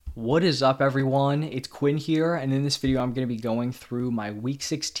What is up, everyone? It's Quinn here, and in this video, I'm going to be going through my Week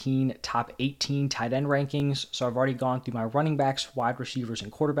 16 top 18 tight end rankings. So I've already gone through my running backs, wide receivers,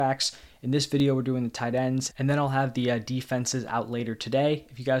 and quarterbacks. In this video, we're doing the tight ends, and then I'll have the defenses out later today.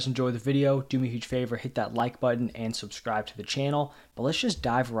 If you guys enjoy the video, do me a huge favor, hit that like button and subscribe to the channel. But let's just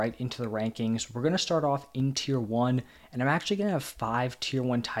dive right into the rankings. We're going to start off in Tier 1, and I'm actually going to have 5 Tier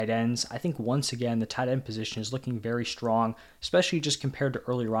 1 tight ends. I think, once again, the tight end position is looking very strong, especially just compared to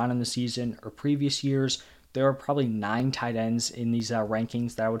earlier on in the season or previous years. There are probably 9 tight ends in these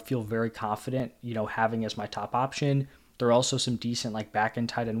rankings that I would feel very confident, having as my top option. There are also some decent back end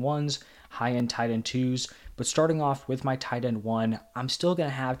tight end ones, high end tight end twos. But starting off with my tight end one, I'm still going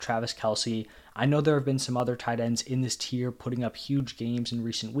to have Travis Kelce. I know there have been some other tight ends in this tier putting up huge games in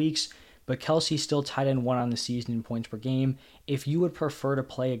recent weeks, but Kelce's still tight end one on the season in points per game. If you would prefer to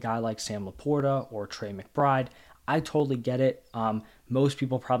play a guy like Sam Laporta or Trey McBride, I totally get it. Most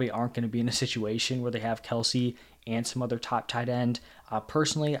people probably aren't going to be in a situation where they have Kelce and some other top tight end.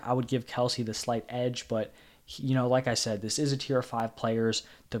 Personally, I would give Kelce the slight edge, but like I said, this is a tier 5 players.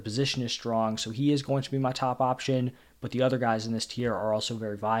 The position is strong, so he is going to be my top option, but the other guys in this tier are also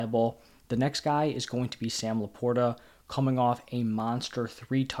very viable. The next guy is going to be Sam Laporta, coming off a monster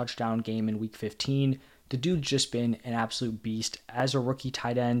 3-touchdown game in Week 15. The dude's just been an absolute beast. As a rookie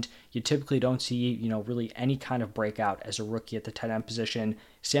tight end, you typically don't see, really any kind of breakout as a rookie at the tight end position.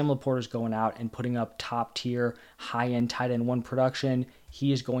 Sam Laporta's going out and putting up top tier, high end tight end one production.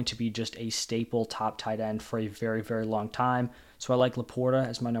 He is going to be just a staple top tight end for a very, very long time. So I like Laporta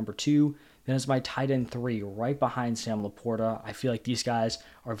as my number 2. Then as my tight end 3, right behind Sam Laporta. I feel like these guys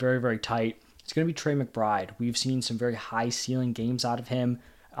are very, very tight. It's going to be Trey McBride. We've seen some very high ceiling games out of him.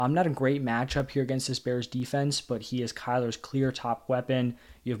 Not a great matchup here against this Bears defense, but he is Kyler's clear top weapon.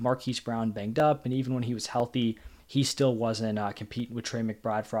 You have Marquise Brown banged up, and even when he was healthy, he still wasn't competing with Trey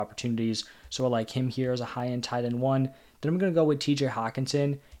McBride for opportunities. So I like him here as a high-end tight end 1. Then I'm going to go with TJ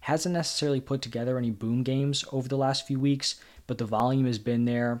Hockenson. Hasn't necessarily put together any boom games over the last few weeks, but the volume has been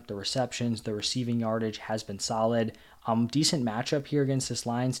there. The receptions, the receiving yardage has been solid. Decent matchup here against this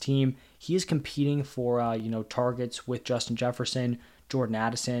Lions team. He is competing for targets with Justin Jefferson, Jordan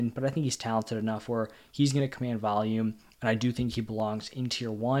Addison, but I think he's talented enough where he's going to command volume, and I do think he belongs in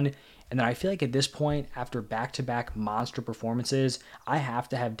tier 1. And then I feel like at this point, after back-to-back monster performances, I have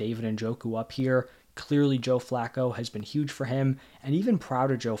to have David Njoku up here. Clearly, Joe Flacco has been huge for him, and even proud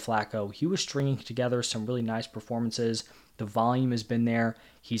of Joe Flacco. He was stringing together some really nice performances. The volume has been there.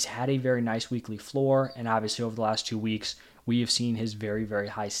 He's had a very nice weekly floor, and obviously over the last 2 weeks, we have seen his very, very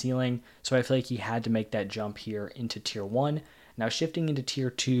high ceiling. So I feel like he had to make that jump here into tier 1. Now, shifting into tier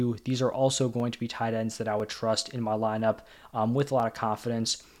 2, these are also going to be tight ends that I would trust in my lineup with a lot of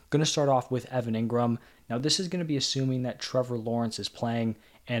confidence. Going to start off with Evan Ingram. Now, this is going to be assuming that Trevor Lawrence is playing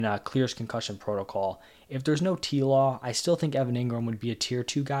and clears concussion protocol. If there's no T-Law, I still think Evan Ingram would be a tier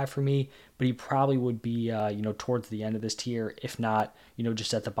 2 guy for me, but he probably would be, towards the end of this tier, if not,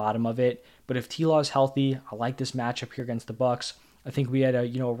 just at the bottom of it. But if T-Law is healthy, I like this matchup here against the Bucs. I think we had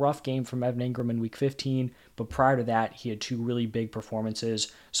a rough game from Evan Ingram in Week 15, but prior to that, he had 2 really big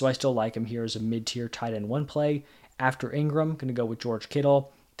performances. So I still like him here as a mid-tier tight end 1 play. After Ingram, going to go with George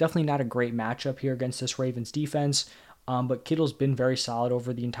Kittle. Definitely not a great matchup here against this Ravens defense. But Kittle's been very solid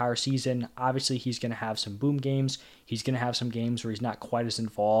over the entire season. Obviously, he's going to have some boom games. He's going to have some games where he's not quite as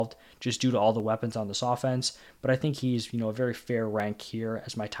involved just due to all the weapons on this offense. But I think he's, a very fair rank here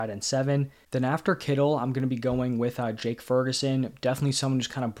as my tight end 7. Then after Kittle, I'm going to be going with Jake Ferguson. Definitely someone who's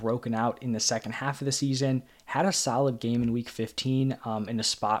kind of broken out in the second half of the season. Had a solid game in Week 15 in a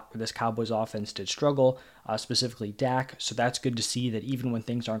spot where this Cowboys offense did struggle, specifically Dak. So that's good to see that even when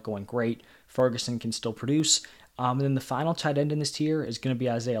things aren't going great, Ferguson can still produce. And then the final tight end in this tier is going to be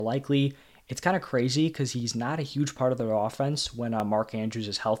Isaiah Likely. It's kind of crazy because he's not a huge part of their offense when Mark Andrews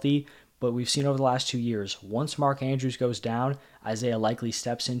is healthy, but we've seen over the last 2 years, once Mark Andrews goes down, Isaiah Likely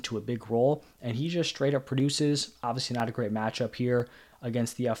steps into a big role, and he just straight up produces. Obviously not a great matchup here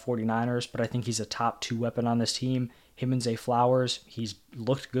against the 49ers, but I think he's a top 2 weapon on this team. Him and Zay Flowers, he's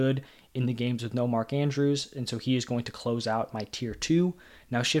looked good in the games with no Mark Andrews, and so he is going to close out my tier 2.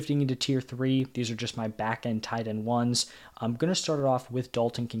 Now shifting into tier 3, these are just my back-end tight end 1s. I'm going to start it off with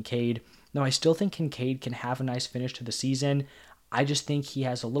Dalton Kincaid. Now I still think Kincaid can have a nice finish to the season. I just think he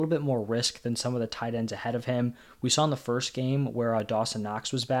has a little bit more risk than some of the tight ends ahead of him. We saw in the first game where Dawson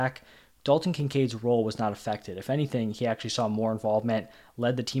Knox was back. Dalton Kincaid's role was not affected. If anything, he actually saw more involvement,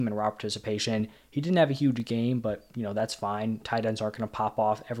 led the team in route participation. He didn't have a huge game, but that's fine. Tight ends aren't going to pop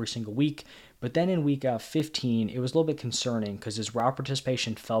off every single week. But then in week 15, it was a little bit concerning because his route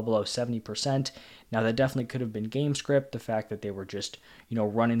participation fell below 70%. Now that definitely could have been game script, the fact that they were just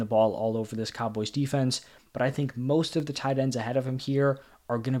running the ball all over this Cowboys defense. But I think most of the tight ends ahead of him here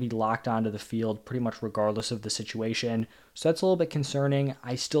are going to be locked onto the field pretty much regardless of the situation. So that's a little bit concerning.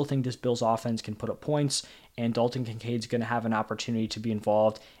 I still think this Bills offense can put up points, and Dalton Kincaid's going to have an opportunity to be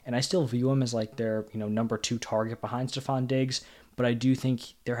involved. And I still view him as like their number 2 target behind Stephon Diggs, but I do think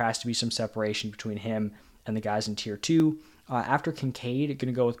there has to be some separation between him and the guys in tier 2. After Kincaid,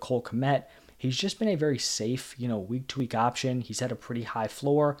 going to go with Cole Kmet. He's just been a very safe, week-to-week option. He's had a pretty high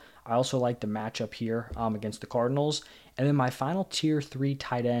floor. I also like the matchup here against the Cardinals. And then my final tier 3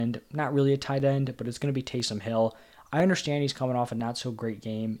 tight end, not really a tight end, but it's going to be Taysom Hill. I understand he's coming off a not-so-great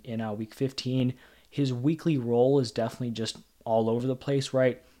game in week 15. His weekly role is definitely just all over the place,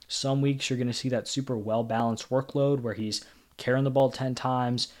 right? Some weeks you're going to see that super well-balanced workload where he's carrying the ball 10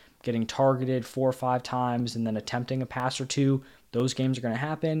 times, getting targeted 4 or 5 times, and then attempting a pass or 2. Those games are going to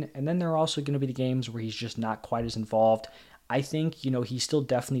happen. And then there are also going to be the games where he's just not quite as involved. I think, he's still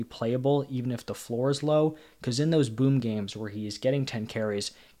definitely playable even if the floor is low, because in those boom games where he's getting 10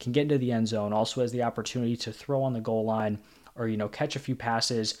 carries, can get into the end zone, also has the opportunity to throw on the goal line or, catch a few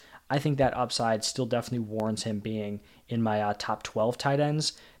passes. I think that upside still definitely warrants him being in my top 12 tight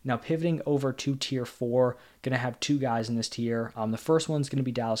ends. Now, pivoting over to tier 4, going to have 2 guys in this tier. The first one's going to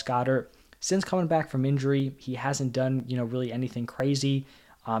be Dallas Goedert. Since coming back from injury, he hasn't done, really anything crazy.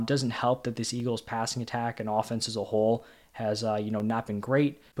 Doesn't help that this Eagles passing attack and offense as a whole has, not been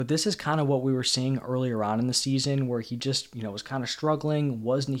great. But this is kind of what we were seeing earlier on in the season where he just, was kind of struggling,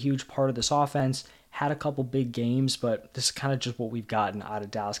 wasn't a huge part of this offense, had a couple big games, but this is kind of just what we've gotten out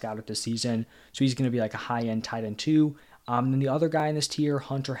of Dallas Goedert this season. So he's going to be like a high-end tight end 2. Then the other guy in this tier,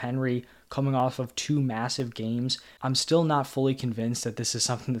 Hunter Henry, coming off of 2 massive games. I'm still not fully convinced that this is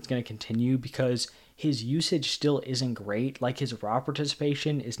something that's going to continue because his usage still isn't great. Like his raw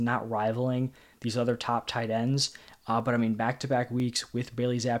participation is not rivaling these other top tight ends. But I mean, back-to-back weeks with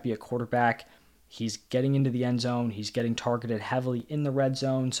Bailey Zappi at quarterback, he's getting into the end zone. He's getting targeted heavily in the red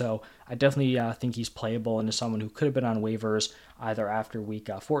zone. So I definitely think he's playable and is someone who could have been on waivers either after week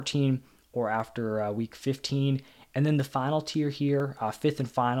 14 or after week 15. And then the final tier here, 5th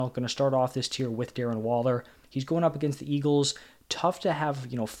and final, going to start off this tier with Darren Waller. He's going up against the Eagles. Tough to have,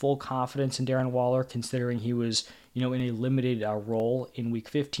 full confidence in Darren Waller considering he was, in a limited role in week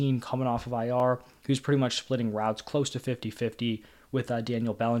 15 coming off of IR. He was pretty much splitting routes close to 50-50 with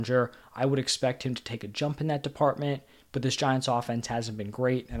Daniel Bellinger. I would expect him to take a jump in that department, but this Giants offense hasn't been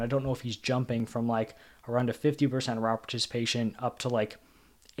great, and I don't know if he's jumping from like around a 50% route participation up to like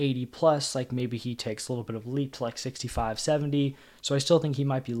 80 plus, like maybe he takes a little bit of a leap to like 65, 70. So I still think he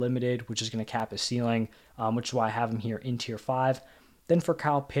might be limited, which is going to cap his ceiling, which is why I have him here in tier 5. Then for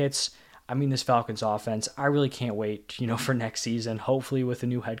Kyle Pitts, I mean, this Falcons offense, I really can't wait, for next season, hopefully with a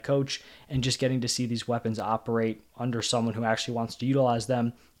new head coach and just getting to see these weapons operate under someone who actually wants to utilize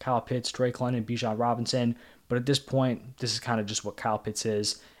them. Kyle Pitts, Drake London, Bijan Robinson. But at this point, this is kind of just what Kyle Pitts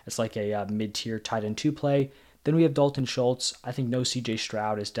is. It's like a mid-tier tight end 2 play. Then we have Dalton Schultz. I think no CJ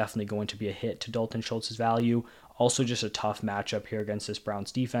Stroud is definitely going to be a hit to Dalton Schultz's value. Also just a tough matchup here against this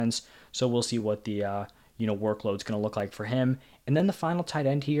Browns defense. So we'll see what the workload's going to look like for him. And then the final tight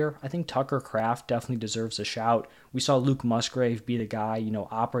end here, I think Tucker Kraft definitely deserves a shout. We saw Luke Musgrave be the guy,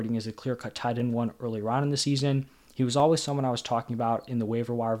 operating as a clear-cut tight end 1 earlier on in the season. He was always someone I was talking about in the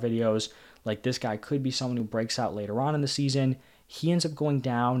waiver wire videos. Like this guy could be someone who breaks out later on in the season. He ends up going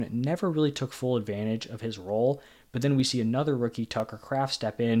down, never really took full advantage of his role, but then we see another rookie, Tucker Kraft,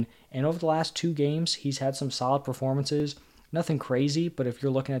 step in, and over the last 2 games, he's had some solid performances. Nothing crazy, but if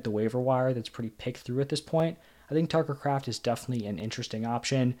you're looking at the waiver wire that's pretty picked through at this point, I think Tucker Kraft is definitely an interesting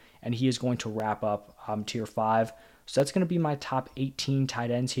option, and he is going to wrap up tier 5. So that's going to be my top 18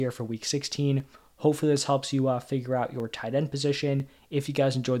 tight ends here for week 16. Hopefully this helps you figure out your tight end position. If you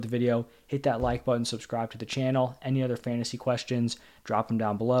guys enjoyed the video, hit that like button, subscribe to the channel. Any other fantasy questions, drop them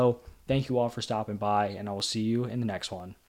down below. Thank you all for stopping by, and I will see you in the next one.